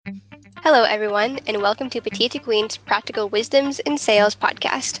Hello, everyone, and welcome to Petite Queen's Practical Wisdoms in Sales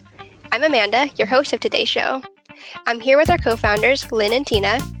podcast. I'm Amanda, your host of today's show. I'm here with our co-founders, Lynn and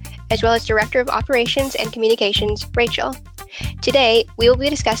Tina, as well as Director of Operations and Communications, Rachel. Today, we will be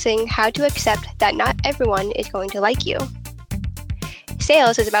discussing how to accept that not everyone is going to like you.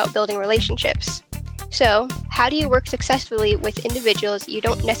 Sales is about building relationships. So, how do you work successfully with individuals you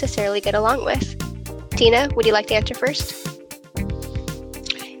don't necessarily get along with? Tina, would you like to answer first?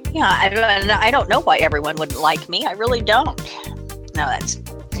 Yeah, I don't know why everyone wouldn't like me. I really don't. No,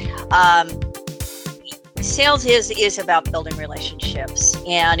 sales is about building relationships,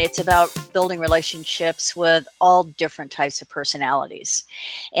 and it's about building relationships with all different types of personalities.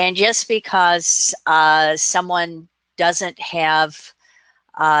 And just because someone doesn't have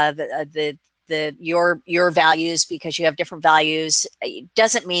your values, because you have different values, it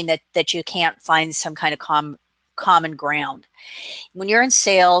doesn't mean that you can't find some kind of common ground. When you're in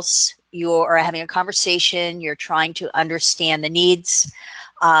sales, you are having a conversation, you're trying to understand the needs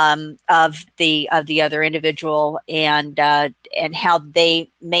of the other individual, and how they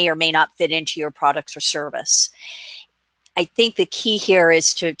may or may not fit into your products or service. I think the key here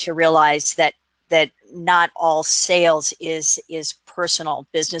is to realize that not all sales is personal.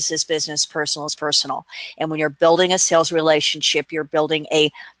 Business is business, personal is personal. And when you're building a sales relationship, you're building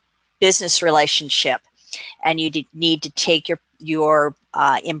a business relationship. And you need to take your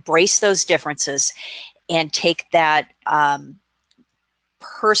embrace those differences and take that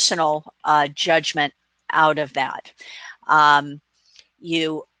personal judgment out of that.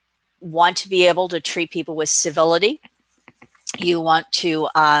 You want to be able to treat people with civility. You want to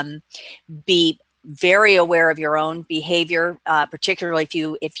be very aware of your own behavior, particularly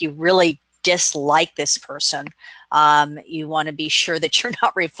if you really dislike this person. You want to be sure that you're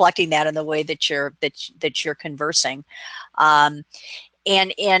not reflecting that in the way that you're conversing, and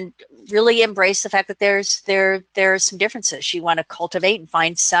really embrace the fact that there's some differences. You want to cultivate and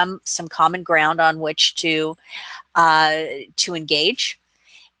find some common ground on which to engage,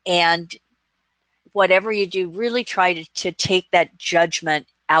 and whatever you do, really try to take that judgment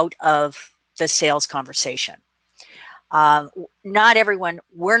out of the sales conversation. Not everyone,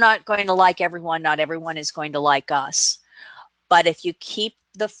 we're not going to like everyone. Not everyone is going to like us. But if you keep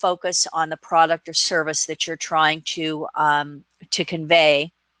the focus on the product or service that you're trying to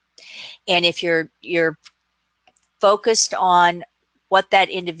convey, and if you're focused on what that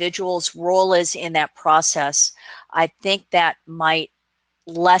individual's role is in that process, I think that might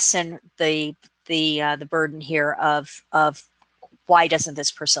lessen the burden here of why doesn't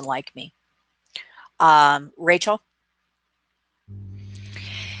this person like me? Rachel?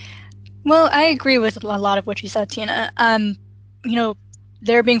 Well, I agree with a lot of what you said, Tina.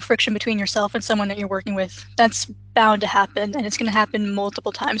 There being friction between yourself and someone that you're working with, that's bound to happen, and it's going to happen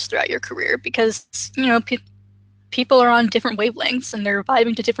multiple times throughout your career because, people are on different wavelengths and they're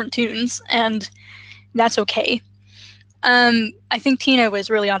vibing to different tunes, and that's okay. I think Tina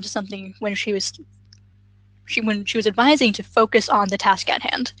was really onto something when she was advising to focus on the task at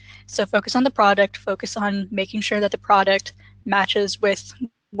hand. So focus on the product, focus on making sure that the product matches with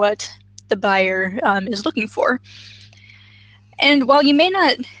what the buyer is looking for. And while you may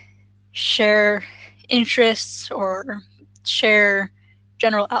not share interests or share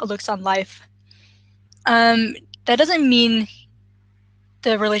general outlooks on life, that doesn't mean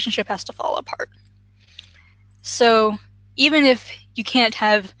the relationship has to fall apart. So even if you can't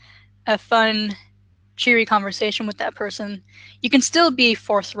have a fun, cheery conversation with that person, you can still be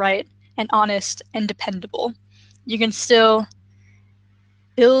forthright and honest and dependable. You can still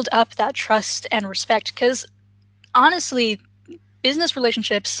build up that trust and respect, because honestly, business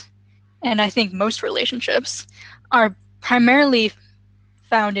relationships, and I think most relationships, are primarily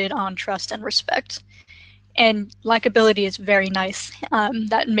founded on trust and respect. And likability is very nice.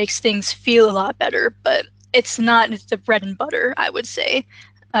 That makes things feel a lot better, but it's not the bread and butter, I would say,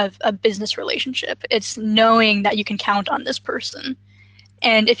 of a business relationship. It's knowing that you can count on this person.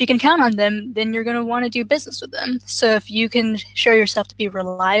 And if you can count on them, then you're going to want to do business with them. So if you can show yourself to be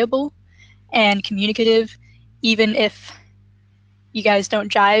reliable and communicative, even if you guys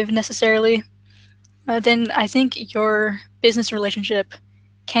don't jive necessarily, then I think your business relationship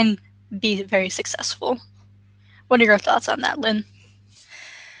can be very successful. What are your thoughts on that, Lynn?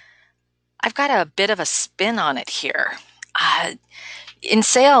 I've got a bit of a spin on it here. In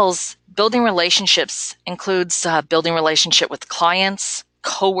sales, building relationships includes building relationship with clients,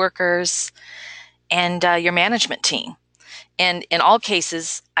 coworkers, and your management team. And in all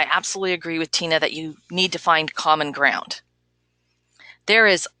cases, I absolutely agree with Tina that you need to find common ground. There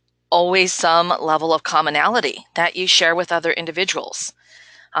is always some level of commonality that you share with other individuals.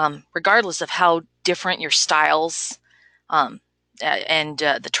 regardless of how different your styles and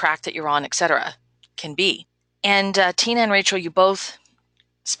the track that you're on, etc., can be. And Tina and Rachel, you both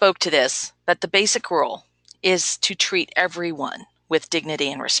spoke to this, but the basic rule is to treat everyone with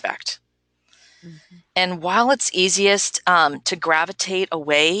dignity and respect. Mm-hmm. And while it's easiest to gravitate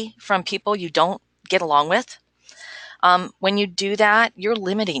away from people you don't get along with, when you do that, you're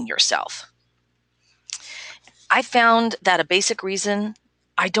limiting yourself. I found that a basic reason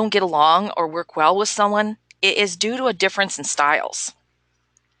I don't get along or work well with someone is due to a difference in styles.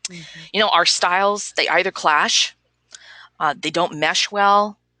 Mm-hmm. You know, our styles, they either clash, they don't mesh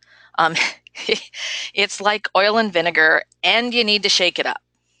well. It's like oil and vinegar, and you need to shake it up.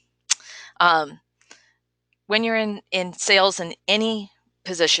 When you're in sales in any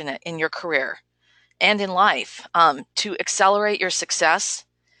position in your career and in life, to accelerate your success,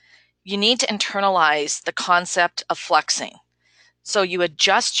 you need to internalize the concept of flexing. So you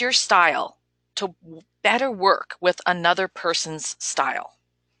adjust your style to better work with another person's style.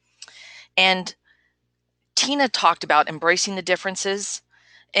 And Tina talked about embracing the differences,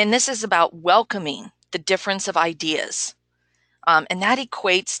 and this is about welcoming the difference of ideas. And that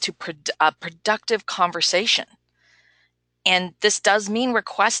equates to a productive conversation. And this does mean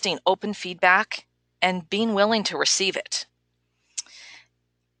requesting open feedback and being willing to receive it.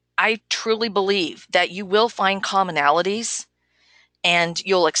 I truly believe that you will find commonalities and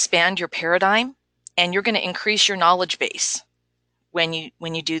you'll expand your paradigm, and you're going to increase your knowledge base when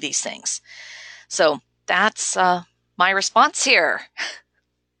you do these things. So that's my response here.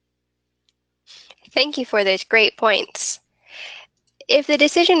 Thank you for those great points. If the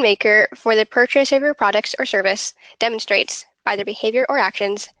decision maker for the purchase of your products or service demonstrates by their behavior or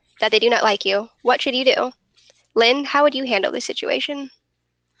actions that they do not like you, what should you do? Lynn, how would you handle this situation?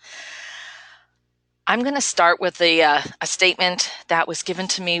 I'm going to start with a statement that was given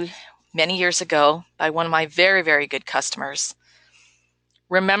to me many years ago by one of my very, very good customers.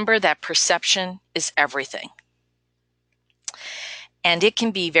 Remember that perception is everything. And it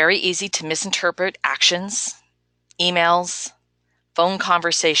can be very easy to misinterpret actions, emails, phone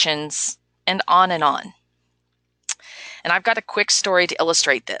conversations, and on and on. And I've got a quick story to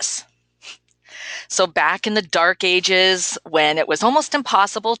illustrate this. So back in the dark ages, when it was almost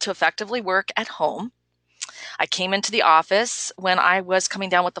impossible to effectively work at home, I came into the office when I was coming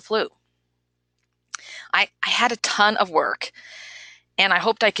down with the flu. I had a ton of work, and I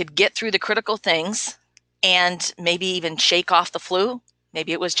hoped I could get through the critical things and maybe even shake off the flu.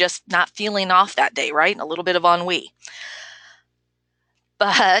 Maybe it was just not feeling off that day, right? A little bit of ennui.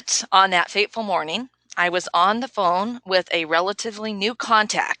 But on that fateful morning, I was on the phone with a relatively new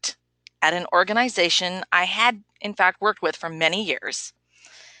contact at an organization I had, in fact, worked with for many years.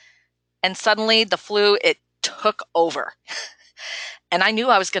 And suddenly the flu, it took over. And I knew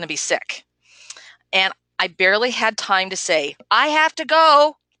I was going to be sick. And I barely had time to say, I have to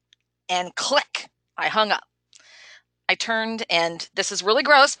go. And click, I hung up. I turned, and this is really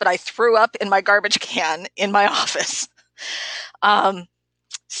gross, but I threw up in my garbage can in my office.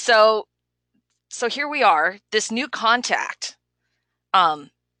 So here we are, this new contact. The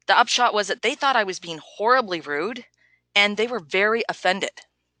upshot was that they thought I was being horribly rude, and they were very offended.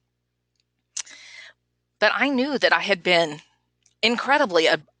 But I knew that I had been incredibly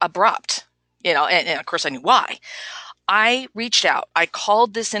abrupt, and of course I knew why. I reached out, I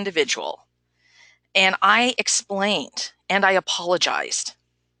called this individual, and I explained, and I apologized.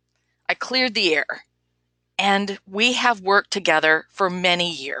 I cleared the air, and we have worked together for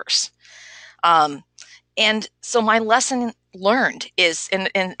many years. And so my lesson learned is,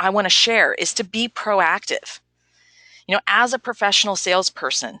 and I want to share, is to be proactive. As a professional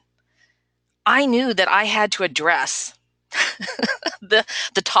salesperson, I knew that I had to address the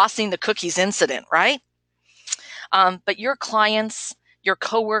tossing the cookies incident, right? But your clients, your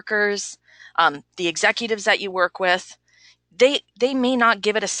coworkers, the executives that you work with, they may not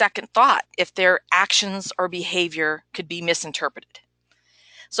give it a second thought if their actions or behavior could be misinterpreted.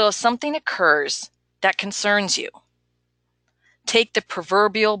 So if something occurs that concerns you, take the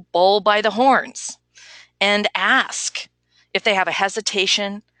proverbial bull by the horns and ask if they have a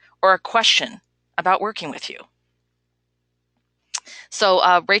hesitation or a question about working with you.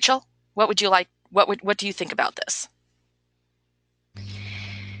 So, Rachel, what would you like? What do you think about this?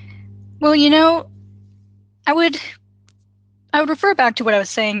 Well, I would refer back to what I was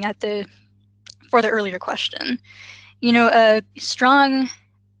saying for the earlier question. A strong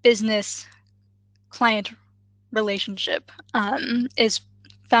business client relationship is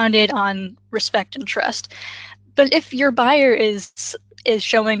founded on respect and trust. But if your buyer is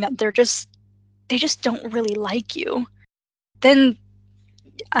showing that they just don't really like you, then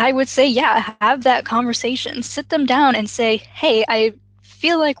I would say, yeah, have that conversation. Sit them down and say, hey, I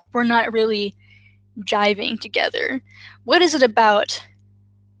feel like we're not really jiving together. What is it about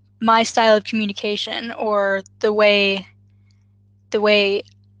my style of communication or the way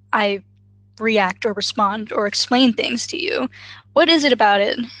I react or respond or explain things to you? What is it about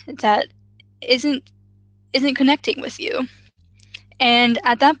it that isn't connecting with you? And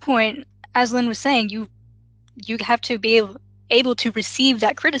at that point, as Lynn was saying, you have to be able to receive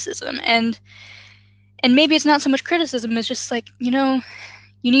that criticism, and maybe it's not so much criticism, it's just like, you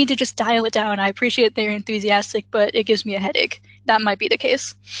need to just dial it down. I appreciate they're enthusiastic, but it gives me a headache. That might be the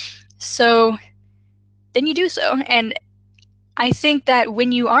case. So then you do so. And I think that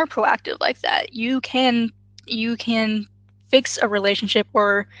when you are proactive like that, you can fix a relationship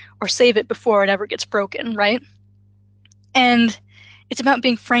or save it before it ever gets broken, right? And it's about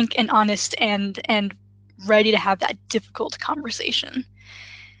being frank and honest and ready to have that difficult conversation.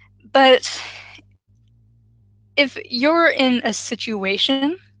 But if you're in a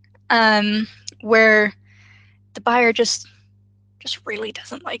situation where the buyer just really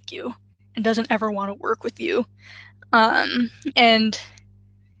doesn't like you and doesn't ever want to work with you, and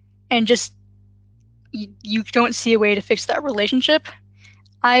just you don't see a way to fix that relationship,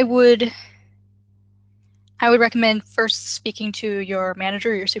 I would recommend first speaking to your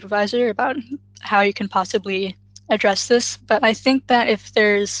manager or your supervisor about how you can possibly address this. But I think that if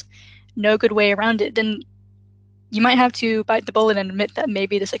there's no good way around it, then you might have to bite the bullet and admit that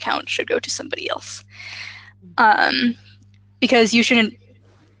maybe this account should go to somebody else. Because you shouldn't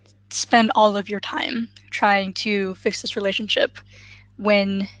spend all of your time trying to fix this relationship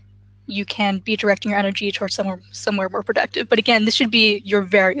when you can be directing your energy towards somewhere more productive. But again, this should be your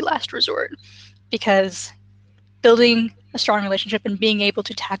very last resort, because building a strong relationship and being able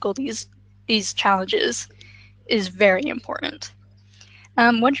to tackle these challenges is very important.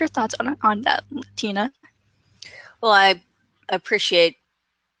 What's your thoughts on that, Tina? Well, I appreciate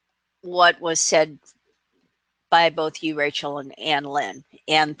what was said by both you, Rachel, and Lynn.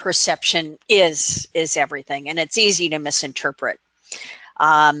 And perception is everything, and it's easy to misinterpret.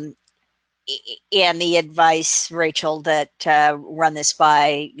 And the advice, Rachel, that run this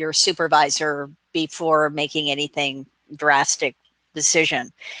by your supervisor before making anything drastic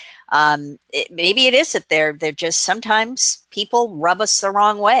decision. Maybe it is that they're just, sometimes people rub us the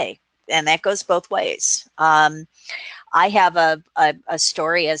wrong way, and that goes both ways. I have a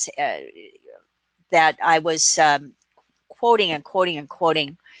story as that I was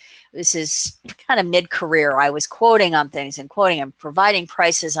quoting. This is kind of mid-career. I was quoting on things and providing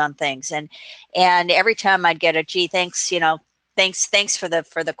prices on things, and every time I'd get a gee, thanks, thanks for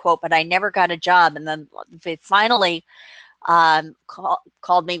the quote, but I never got a job. And then they finally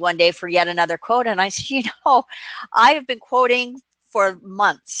called me one day for yet another quote, and I said, I have been quoting for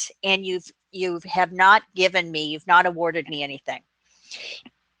months, and you have not given me, you've not awarded me anything.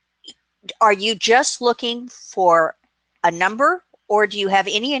 Are you just looking for a number, or do you have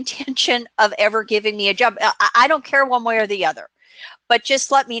any intention of ever giving me a job? I don't care one way or the other, but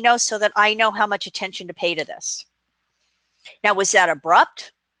just let me know so that I know how much attention to pay to this. Now, was that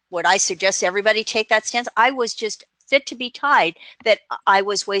abrupt? Would I suggest everybody take that stance? I was just fit to be tied that I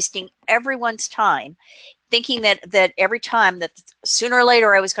was wasting everyone's time, thinking that every time that sooner or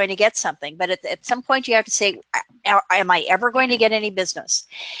later I was going to get something. But at some point you have to say, am I ever going to get any business?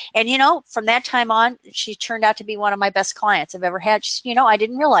 And, from that time on, she turned out to be one of my best clients I've ever had. She, I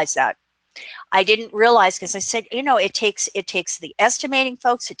didn't realize that. I didn't realize, because I said, it takes the estimating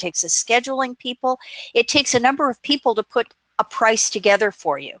folks, it takes the scheduling people, it takes a number of people to put a price together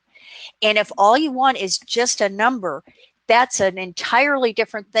for you. And if all you want is just a number, that's an entirely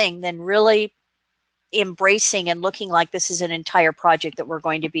different thing than really embracing and looking like this is an entire project that we're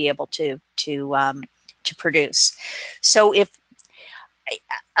going to be able to produce. So if,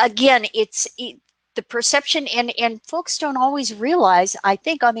 again, it's the perception, and folks don't always realize, I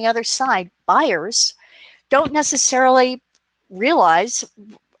think on the other side, buyers don't necessarily realize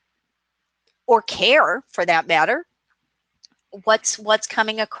or care, for that matter, what's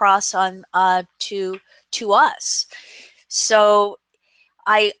coming across on to us. So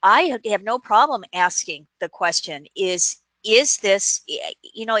I have no problem asking the question, is this,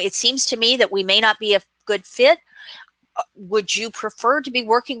 it seems to me that we may not be a good fit. Would you prefer to be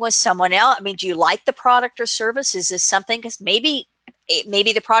working with someone else? I mean, do you like the product or service? Is this something, because maybe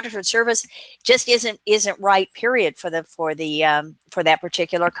the product or service just isn't right, period, for that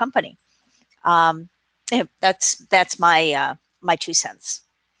particular company. That's my 2 cents.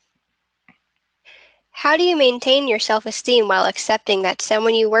 How do you maintain your self-esteem while accepting that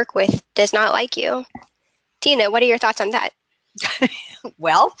someone you work with does not like you? Tina, what are your thoughts on that?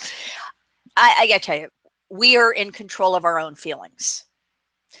 Well, I got to tell you, we are in control of our own feelings.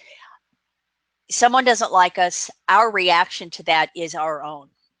 Someone doesn't like us, our reaction to that is our own.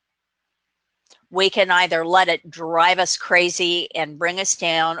 We can either let it drive us crazy and bring us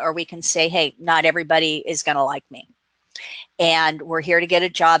down, or we can say, hey, not everybody is going to like me. And we're here to get a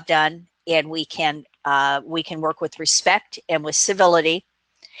job done, and we can work with respect and with civility,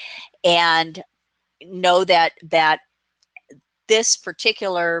 and know that this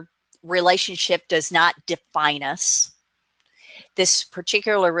particular relationship does not define us. This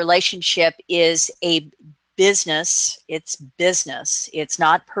particular relationship is a business. It's business. It's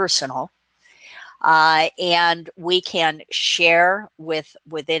not personal. And we can share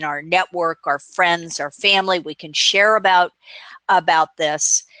within our network, our friends, our family. We can share about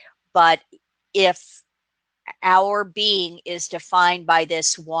this. But if our being is defined by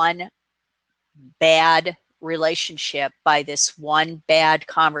this one bad relationship, by this one bad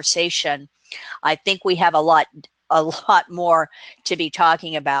conversation, I think we have a lot more to be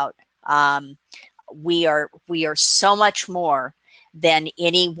talking about. We are so much more than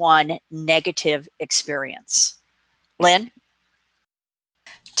any one negative experience. Lynn?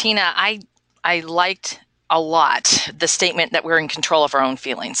 Tina, I liked a lot the statement that we're in control of our own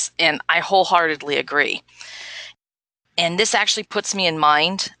feelings, and I wholeheartedly agree. And this actually puts me in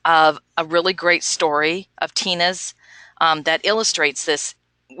mind of a really great story of Tina's that illustrates this,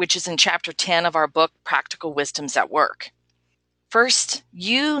 which is in chapter 10 of our book, Practical Wisdoms at Work. First,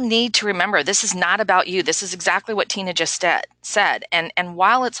 you need to remember this is not about you. This is exactly what Tina just said. And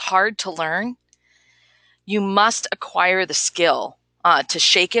while it's hard to learn, you must acquire the skill to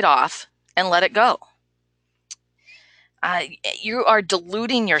shake it off and let it go. You are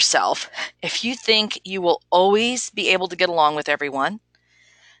deluding yourself if you think you will always be able to get along with everyone.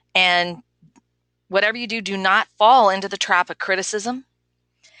 And whatever you do, do not fall into the trap of criticism.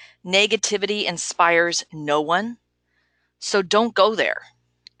 Negativity inspires no one. So don't go there,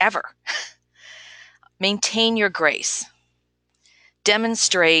 ever. Maintain your grace.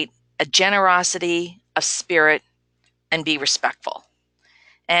 Demonstrate a generosity of spirit and be respectful.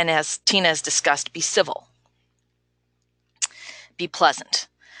 And as Tina has discussed, be civil. Be pleasant.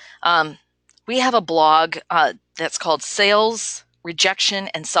 We have a blog that's called Sales, Rejection,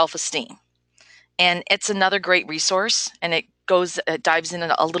 and Self-Esteem. And it's another great resource, and it dives in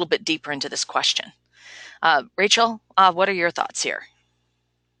a little bit deeper into this question. Rachel, what are your thoughts here?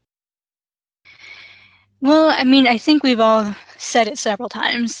 Well, I mean, I think we've all said it several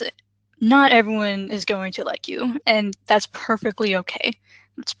times. Not everyone is going to like you, and that's perfectly okay.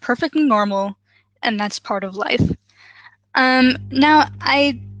 It's perfectly normal, and that's part of life. Now,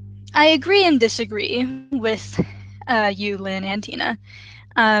 I agree and disagree with you, Lynn and Tina,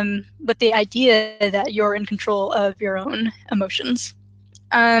 with the idea that you're in control of your own emotions.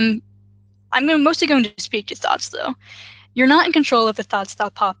 I'm mostly going to speak to thoughts, though. You're not in control of the thoughts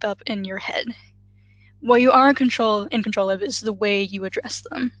that pop up in your head. What you are in control of is the way you address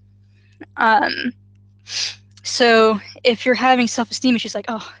them. So if you're having self-esteem issues, like,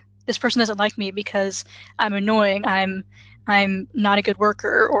 oh, this person doesn't like me because I'm annoying, I'm not a good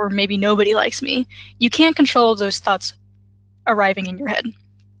worker, or maybe nobody likes me, you can't control those thoughts arriving in your head.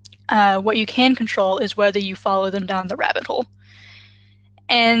 What you can control is whether you follow them down the rabbit hole.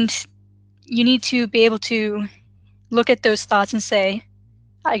 And you need to be able to look at those thoughts and say,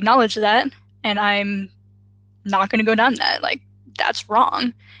 I acknowledge that, and I'm not going to go down that. Like, that's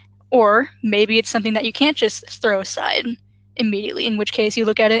wrong. Or maybe it's something that you can't just throw aside immediately, in which case you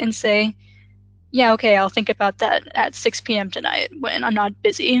look at it and say, yeah, okay, I'll think about that at 6 p.m. tonight when I'm not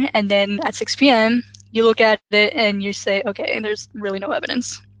busy. And then at 6 p.m., you look at it and you say, okay, there's really no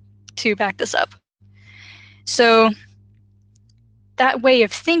evidence to back this up. So that way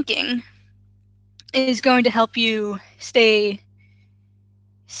of thinking is going to help you stay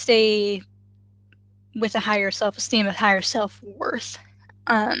with a higher self-esteem, a higher self-worth.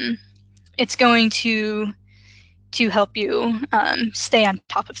 It's going to help you stay on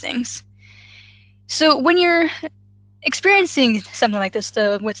top of things. So when you're experiencing something like this,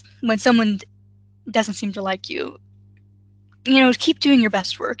 though, when someone doesn't seem to like you, keep doing your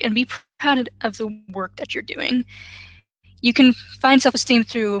best work and be proud of the work that you're doing. You can find self-esteem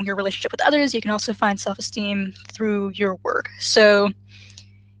through your relationship with others. You can also find self-esteem through your work. So,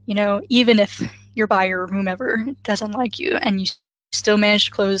 even if your buyer or whomever doesn't like you and you still manage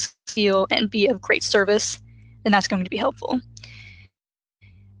to close the deal and be of great service, then that's going to be helpful.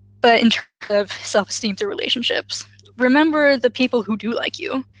 But in terms of self-esteem through relationships, remember the people who do like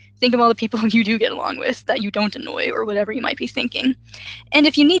you. Think of all the people who you do get along with that you don't annoy or whatever you might be thinking. And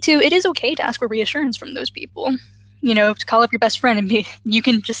if you need to, it is okay to ask for reassurance from those people. to call up your best friend and you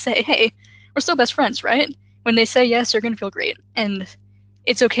can just say, hey, we're still best friends, right? When they say yes, you're going to feel great. And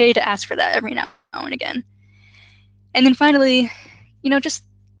it's okay to ask for that every now and again. And then finally, just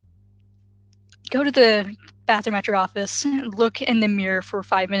go to the bathroom at your office, look in the mirror for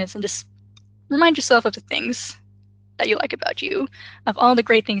 5 minutes and just remind yourself of the things that you like about you, of all the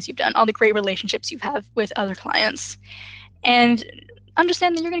great things you've done, all the great relationships you have with other clients. And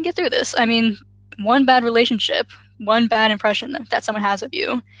understand that you're going to get through this. I mean, one bad relationship, one bad impression that someone has of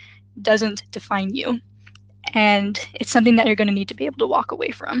you doesn't define you. And it's something that you're going to need to be able to walk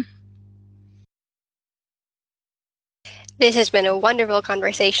away from. This has been a wonderful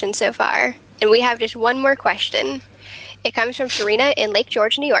conversation so far, and we have just one more question. It comes from Serena in Lake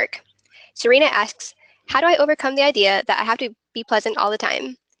George, New York. Serena asks, how do I overcome the idea that I have to be pleasant all the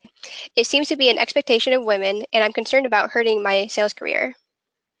time? It seems to be an expectation of women, and I'm concerned about hurting my sales career.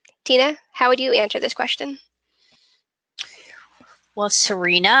 Tina, how would you answer this question? Well,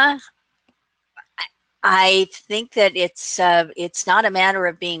 Serena, I think that it's not a matter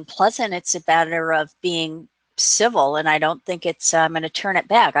of being pleasant. It's a matter of being civil, and I don't think it's, I'm going to turn it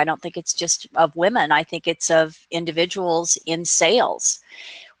back. I don't think it's just of women. I think it's of individuals in sales.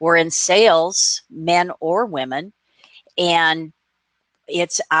 We're in sales, men or women, and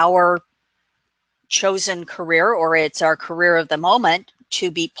it's our chosen career, or it's our career of the moment, to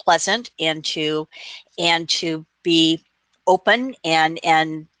be pleasant and to be open and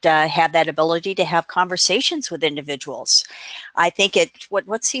have that ability to have conversations with individuals. I think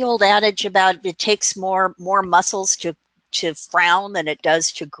what's the old adage about it takes more muscles to frown than it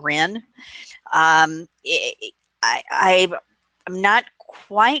does to grin. I'm not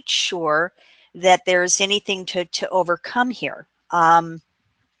quite sure that there's anything to overcome here. And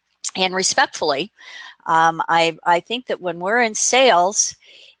respectfully, I think that when we're in sales,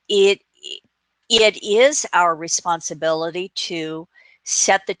 it is our responsibility to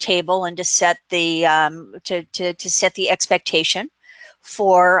set the table and to set the to set the expectation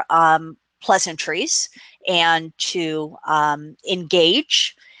for pleasantries and to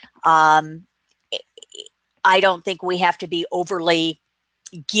engage. I don't think we have to be overly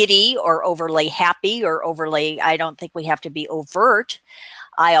giddy or overly happy or overly, I don't think we have to be overt.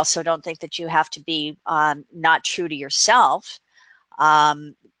 I also don't think that you have to be not true to yourself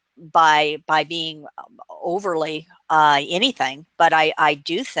by being overly anything. But I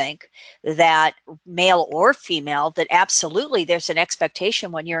do think that male or female, that absolutely there's an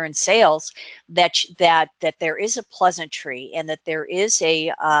expectation when you're in sales that there is a pleasantry and that there is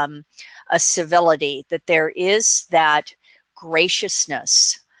a civility, that there is that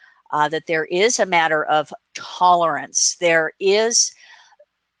graciousness, that there is a matter of tolerance. There is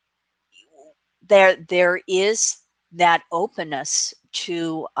that openness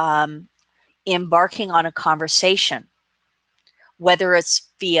to embarking on a conversation, whether it's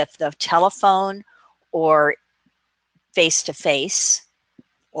via the telephone or face-to-face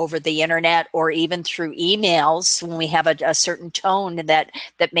over the internet, or even through emails when we have a certain tone that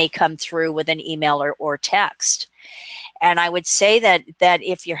may come through with an email or text. And I would say that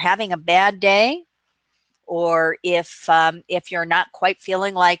if you're having a bad day, or if you're not quite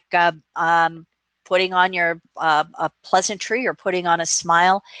feeling like putting on your a pleasantry or putting on a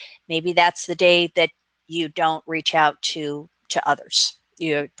smile, maybe that's the day that you don't reach out to others,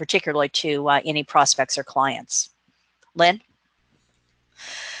 particularly to any prospects or clients. Lynn?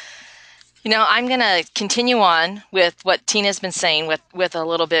 I'm going to continue on with what Tina's been saying with a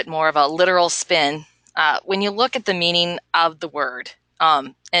little bit more of a literal spin. When you look at the meaning of the word,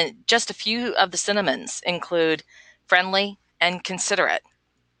 and just a few of the synonyms include friendly and considerate.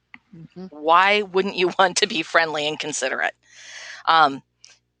 Mm-hmm. Why wouldn't you want to be friendly and considerate?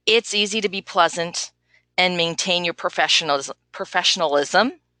 It's easy to be pleasant and maintain your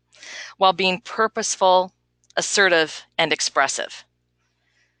professionalism while being purposeful, assertive, and expressive.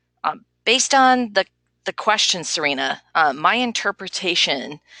 Based on the question, Serena, my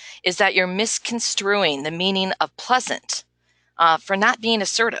interpretation is that you're misconstruing the meaning of pleasant for not being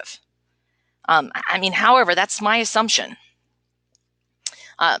assertive. However, that's my assumption.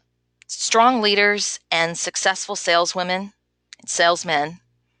 Strong leaders and successful saleswomen, salesmen,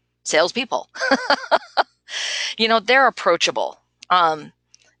 salespeople, they're approachable. And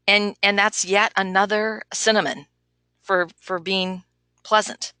that's yet another synonym for being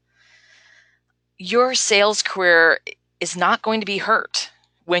pleasant. Your sales career is not going to be hurt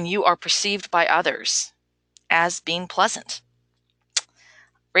when you are perceived by others as being pleasant.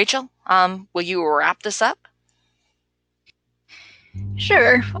 Rachel, will you wrap this up?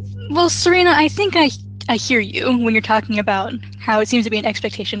 Sure. Well, Serena, I think I hear you when you're talking about how it seems to be an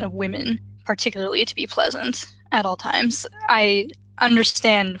expectation of women, particularly, to be pleasant. at all times. I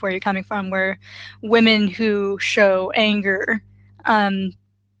understand where you're coming from, where women who show anger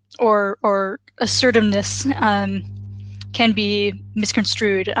or assertiveness can be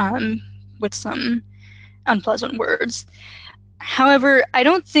misconstrued with some unpleasant words. However, I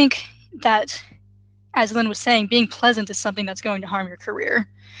don't think that, as Lynn was saying, being pleasant is something that's going to harm your career.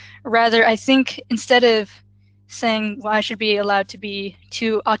 Rather, I think instead of saying, well, I should be allowed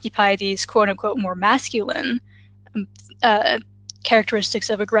to occupy these quote unquote more masculine characteristics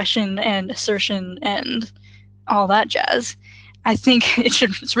of aggression and assertion and all that jazz, I think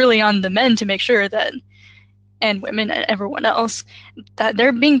it's really on the men to make sure that, and women and everyone else, that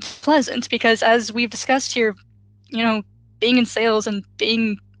they're being pleasant, because as we've discussed here, being in sales and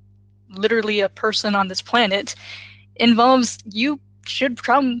being literally a person on this planet involves you should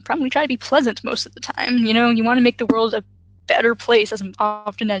probably try to be pleasant most of the time. You want to make the world a better place as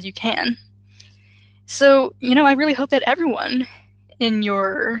often as you can. So, I really hope that everyone in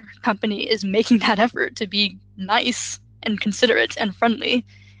your company is making that effort to be nice and considerate and friendly.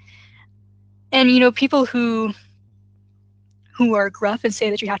 And, people who are gruff and say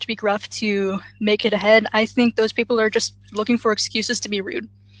that you have to be gruff to make it ahead, I think those people are just looking for excuses to be rude.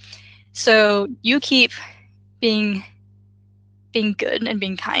 So you keep being good and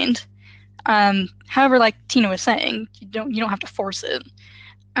being kind. However, like Tina was saying, you don't have to force it.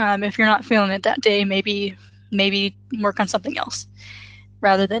 If you're not feeling it that day, maybe work on something else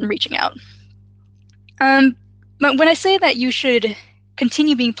rather than reaching out. But when I say that you should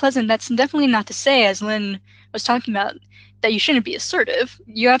continue being pleasant, that's definitely not to say, as Lynn was talking about, that you shouldn't be assertive.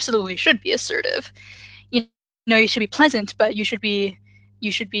 You absolutely should be assertive. You should be pleasant, but you should be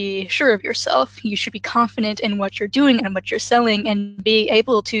sure of yourself. You should be confident in what you're doing and what you're selling, and be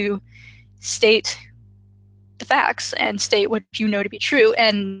able to state the facts and state what you know to be true,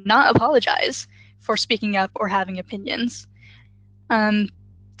 and not apologize for speaking up or having opinions.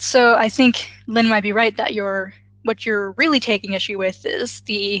 So I think Lynn might be right that what you're really taking issue with is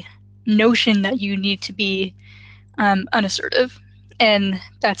the notion that you need to be unassertive, and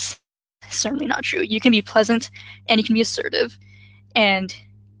that's certainly not true. You can be pleasant and you can be assertive, and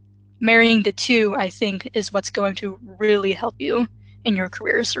marrying the two, I think, is what's going to really help you in your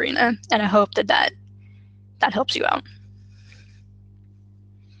career, Serena, and I hope that helps you out.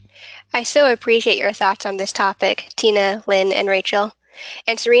 I so appreciate your thoughts on this topic, Tina, Lynn, and Rachel.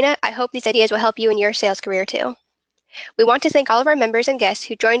 And Serena, I hope these ideas will help you in your sales career too. We want to thank all of our members and guests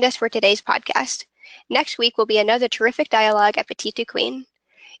who joined us for today's podcast. Next week will be another terrific dialogue at Petite to Queen.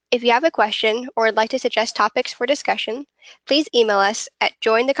 If you have a question or would like to suggest topics for discussion, please email us at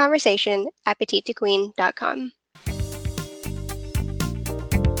jointheconversation@petitetoqueen.com.